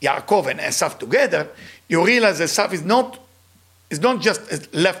Yaakov and Esav together, you realize Esav is not just a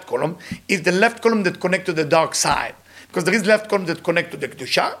left column, it's the left column that connects to the dark side. Because there is left column that connects to the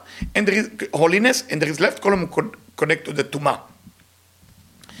Kedusha, and there is holiness, and there is left column connect to the Tumah.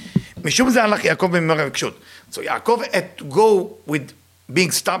 משום זה הלך יעקב בממר העיקשות. So Yaakov had to go with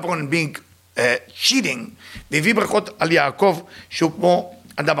being stubborn and being cheating, והביא ברכות על יעקב שהוא כמו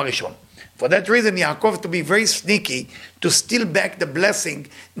אדם הראשון. For that reason, Yaakov had to be very sneaky to steal back the blessing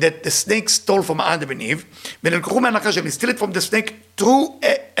that the snake stole from Adam and Eve, ונלקחו מהנחש, and he steal it from the snake through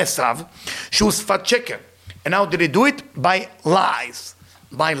Esav, שהוא שפת שקר. And how did he do it? By lies.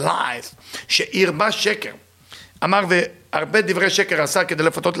 By lies. שהרבה שקר. אמר והרבה דברי שקר עשה כדי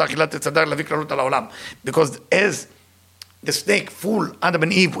לפתות לאכילת עץ הדר להביא כללות על העולם. Because as the snake fooled Adam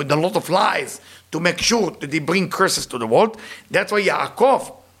and Eve with a lot of lies to make sure that they bring curses to the world, that's why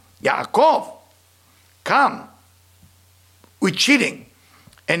Yaakov come with cheating,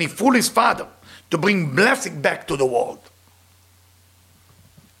 and he fooled his father to bring blessing back to the world.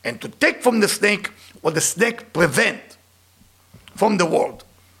 And to take from the snake what the snake prevent from the world.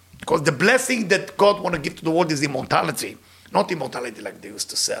 Because the blessing that God want to give to the world is immortality. Not immortality like they used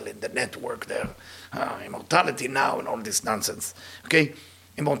to sell in the network there. Immortality now and all this nonsense. Okay?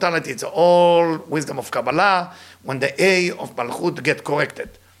 Immortality, it's all wisdom of Kabbalah when the A of Malchut get corrected.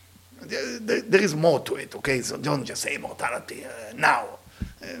 There is more to it, okay? So don't just say immortality now.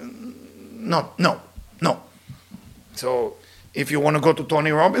 No. So if you want to go to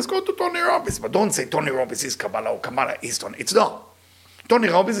Tony Robbins, go to Tony Robbins. But don't say Tony Robbins is Kabbalah or Kabbalah is Tony. It's not. Tony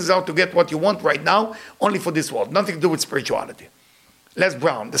Robbins is out to get what you want right now, only for this world. Nothing to do with spirituality. Les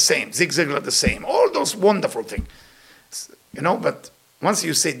Brown, the same. Zig Ziglar, the same. All those wonderful things. You know, but once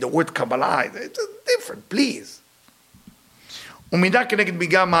you say the word Kabbalah, it's different, please. ומידה כנגד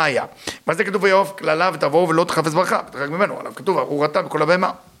ביגה מה היה. מה זה כתוב ויאהב כללה ותבואו ולא תחפש ברכה. תרחק ממנו, עליו כתוב, הוא רטה בכל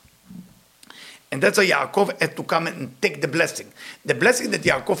הבהמה. And that's why Yaakov had to come and take the blessing. The blessing that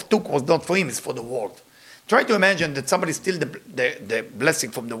Yaakov took was not for him, it's for the world. Try to imagine that somebody steals the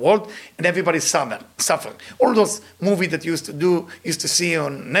blessing from the world and everybody suffer. All those movies that you used to see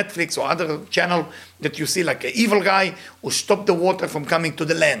on Netflix or other channel that you see like an evil guy who stopped the water from coming to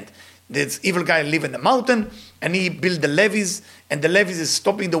the land. This evil guy live in the mountain and he built the levees, and the levees is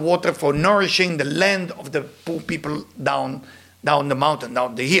stopping the water for nourishing the land of the poor people down the mountain,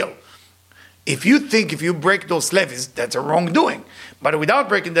 down the hill. If you break those levees, that's a wrongdoing. But without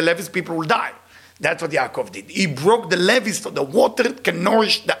breaking the levees, people will die. That's what Yaakov did. He broke the levees so the water can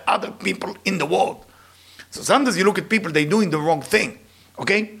nourish the other people in the world. So sometimes you look at people, they're doing the wrong thing.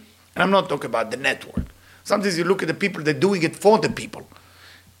 Okay? And I'm not talking about the network. Sometimes you look at the people, they're doing it for the people.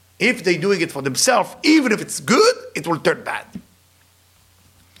 If they're doing it for themselves, even if it's good, it will turn bad.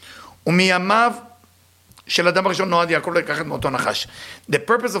 ומימיו של אדם הראשון נועד יעקב לקחת מאותו נחש. The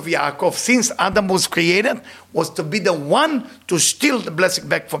purpose of Yaakov, since Adam was created, was to be the one to steal the blessing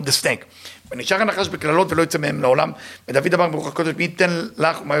back from the snake. ונשאר הנחש בקללות ולא יצא מהם לעולם. ודוד אמר ברוך הקודש, מי ייתן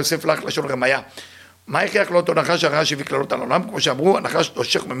לך ומה יוסף לך לשון רמיה. מה יכריח לו אותו נחש הרע שהביא קללות על העולם? כמו שאמרו, הנחש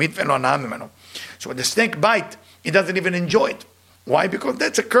נושך ממית ואין לו הנאה ממנו. So when the snake bite, he doesn't even enjoy it. Why? Because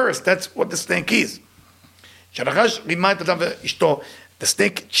that's a curse. That's what the snake is. כשהנחש רימה את אדם ואשתו, the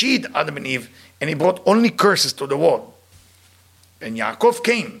snake cheated Adam and Eve, and he brought only curses to the world. And Yaakov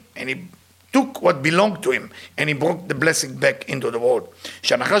came, and he took what belonged to him, and he brought the blessing back into the world.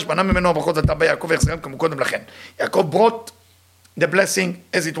 כשהנחש בנה ממנו הברכות אתה בא יעקב ויחזרם כמו קודם לכן. Yaakov brought the blessing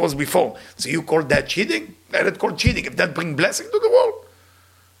as it was before. So you call that cheating? That's called cheating. If that brings blessing to the world.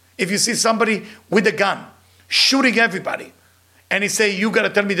 If you see somebody with a gun, shooting everybody, and he say, you got to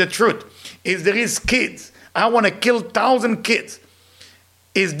tell me the truth. If there is kids, I want to kill 1,000 kids.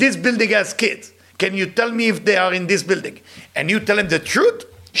 Is this building has kids? Can you tell me if they are in this building? And you tell him the truth?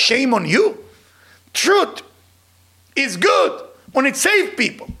 Shame on you. Truth is good when it saves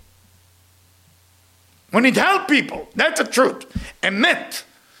people. When it helps people. That's the truth. Emet.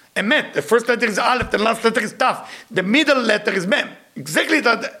 Emet. The first letter is Aleph. The last letter is Taf. The middle letter is Mem. Exactly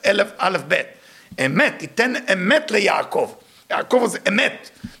the Aleph Bet. Emet. Iten Emet leYaakov. Yaakov was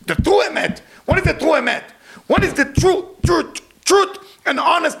Emet. The true Emet. What is the true Emet? What is the truth and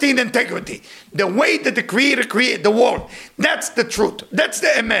honesty and integrity? The way that the Creator created the world. That's the truth. That's the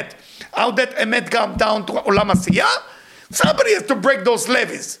Emet. How that Emet come down to Olam Asiyah? Somebody has to break those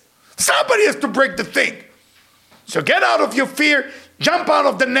levees. Somebody has to break the thing. So get out of your fear, jump out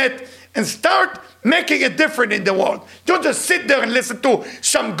of the net, and start making a difference in the world. Don't just sit there and listen to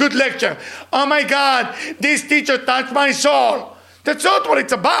some good lecture. Oh my God, this teacher touched my soul. That's not what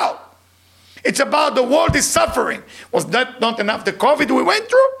it's about. It's about the world is suffering. Was that not enough the COVID we went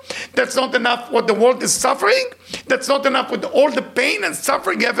through? That's not enough what the world is suffering? That's not enough with all the pain and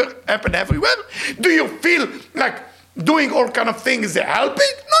suffering happen everywhere? Do you feel like doing all kind of things is helping?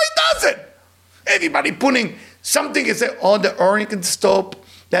 No, it doesn't. Everybody putting something and say, oh, the hurricane stop.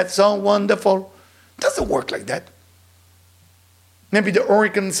 That's so wonderful. It doesn't work like that. Maybe the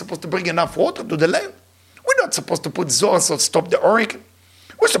hurricane is supposed to bring enough water to the land. We're not supposed to put Zohar to stop the hurricane.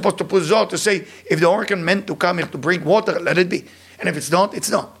 We're supposed to put Zohar to say, if the hurricane meant to come here to bring water, let it be. And if it's not, it's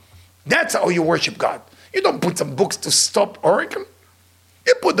not. That's how you worship God. You don't put some books to stop hurricane.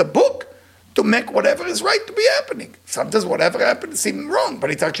 You put the book to make whatever is right to be happening. Sometimes whatever happens seems wrong, but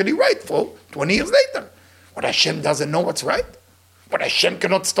it's actually right for 20 years later. What Hashem doesn't know what's right? What Hashem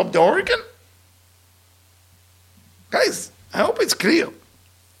cannot stop the hurricane? Guys, I hope it's clear.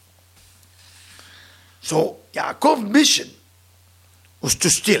 So, Yaakov's mission was to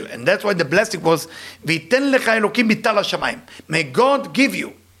steal. And that's why the blessing was, V'iten lecha Elokim mital hashamayim. May God give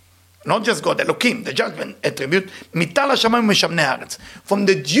you, not just God, Elokim, the judgment attribute, mital hashamayim meshamnei haaretz. From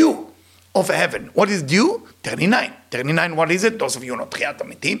the dew of heaven. What is dew? 39. 39, what is it? Those of you know Tchiyat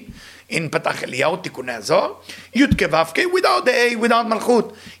HaMetim. In Patach Eliyahu, Tikunei HaZohar. Yud Ke Vav Ke, without the A, without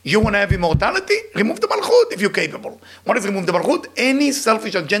Malchut. You want to have immortality? Remove the Malchut if you're capable. What is remove the Malchut? Any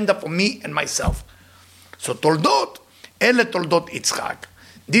selfish agenda for me and myself. So Toldot, Ele Toldot Yitzchak.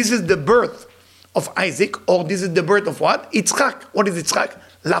 This is the birth of Isaac, or this is the birth of what? Yitzchak. What is Yitzchak?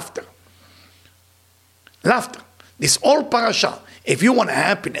 Laughter. Laughter. This all parasha. If you want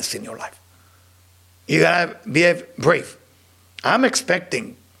happiness in your life, you gotta be brave. I'm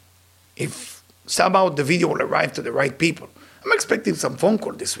expecting, if somehow the video will arrive to the right people, I'm expecting some phone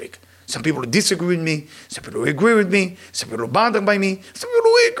call this week. Some people who disagree with me, some people who agree with me, some people who are bothered by me, some people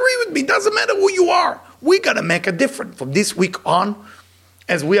who agree with me. Doesn't matter who you are. We gotta make a difference from this week on.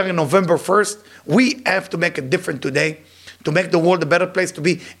 As we are in November 1st, we have to make a difference today to make the world a better place to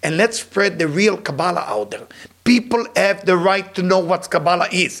be. And let's spread the real Kabbalah out there. People have the right to know what Kabbalah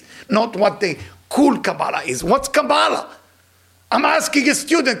is, not what the cool Kabbalah is. What's Kabbalah? I'm asking a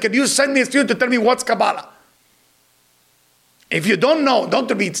student, can you send me a student to tell me what's Kabbalah? If you don't know, don't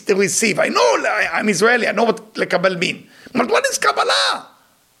receive. I know I'm Israeli, I know what Lekabel means. But what is Kabbalah?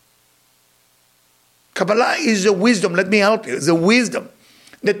 Kabbalah is a wisdom, let me help you. It's a wisdom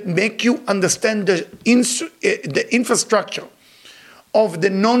that make you understand the infrastructure of the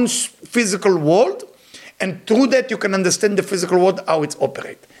non-physical world, and through that you can understand the physical world, how it's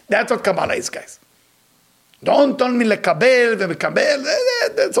operates. That's what Kabbalah is, guys. Don't tell me lekabel,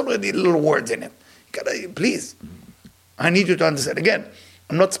 v'mekabel, there's already little words in it. Please, I need you to understand. Again,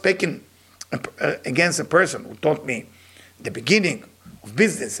 I'm not speaking against a person who taught me the beginning of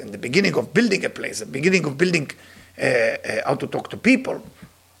business and the beginning of building a place, the beginning of building how to talk to people,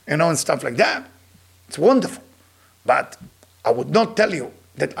 and stuff like that. It's wonderful. But I would not tell you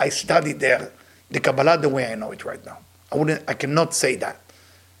that I studied there the Kabbalah the way I know it right now. I cannot say that.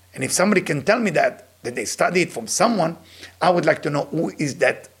 And if somebody can tell me that they studied it from someone, I would like to know who is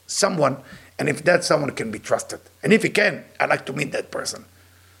that someone, and if that someone can be trusted. And if he can, I'd like to meet that person.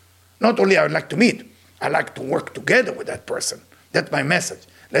 Not only I would like to meet, I like to work together with that person. That's my message.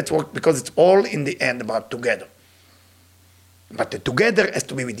 Let's work, because it's all in the end about together. But the together has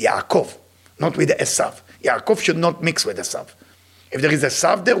to be with Yaakov, not with the Esav. Yaakov should not mix with Esav. If there is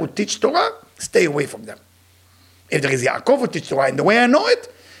Esav there who teach Torah, stay away from them. If there is Yaakov who teach Torah in the way I know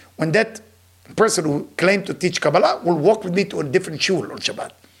it, when that person who claimed to teach Kabbalah will walk with me to a different shul on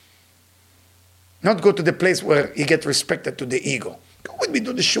Shabbat. Not go to the place where he gets respected to the ego. Go with me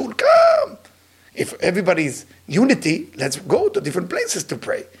to the shul, come. If everybody's unity, let's go to different places to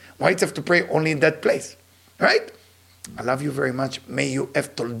pray. Why do you have to pray only in that place? Right? I love you very much. May you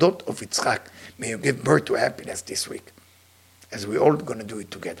have toldot of Yitzchak. May you give birth to happiness this week, as we all going to do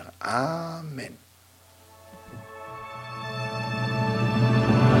it together. Amen.